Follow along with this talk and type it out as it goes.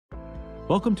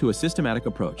Welcome to a systematic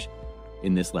approach.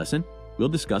 In this lesson, we'll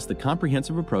discuss the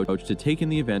comprehensive approach to take in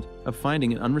the event of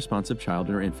finding an unresponsive child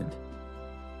or infant.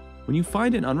 When you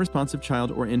find an unresponsive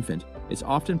child or infant, it's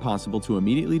often possible to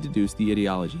immediately deduce the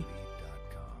etiology.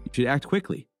 You should act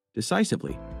quickly,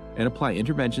 decisively, and apply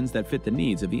interventions that fit the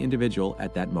needs of the individual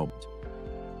at that moment.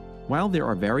 While there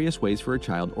are various ways for a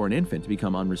child or an infant to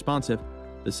become unresponsive,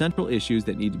 the central issues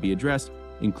that need to be addressed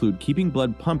include keeping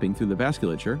blood pumping through the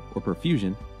vasculature, or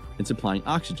perfusion, and supplying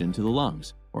oxygen to the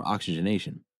lungs, or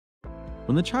oxygenation.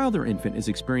 When the child or infant is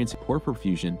experiencing poor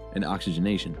perfusion and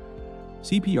oxygenation,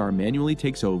 CPR manually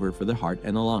takes over for the heart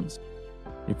and the lungs.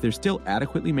 If they're still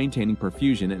adequately maintaining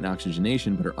perfusion and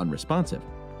oxygenation but are unresponsive,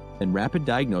 then rapid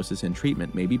diagnosis and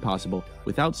treatment may be possible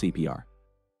without CPR.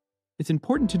 It's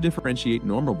important to differentiate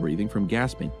normal breathing from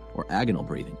gasping or agonal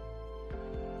breathing.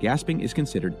 Gasping is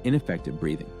considered ineffective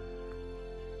breathing.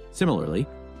 Similarly,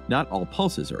 not all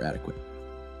pulses are adequate.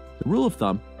 The rule of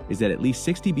thumb is that at least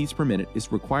 60 beats per minute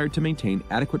is required to maintain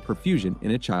adequate perfusion in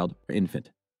a child or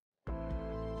infant.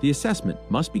 The assessment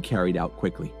must be carried out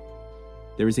quickly.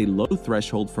 There is a low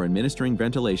threshold for administering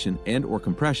ventilation and/or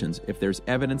compressions if there's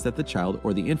evidence that the child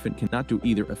or the infant cannot do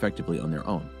either effectively on their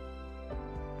own.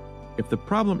 If the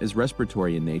problem is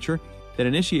respiratory in nature, then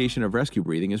initiation of rescue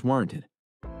breathing is warranted.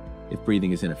 If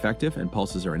breathing is ineffective and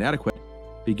pulses are inadequate,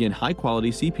 begin high-quality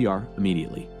CPR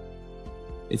immediately.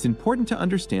 It's important to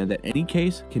understand that any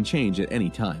case can change at any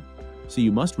time, so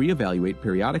you must reevaluate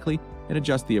periodically and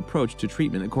adjust the approach to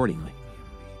treatment accordingly.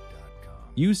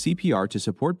 Use CPR to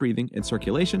support breathing and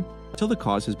circulation until the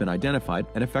cause has been identified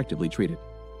and effectively treated.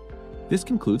 This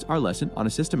concludes our lesson on a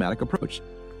systematic approach.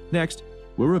 Next,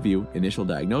 we'll review initial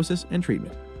diagnosis and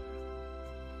treatment.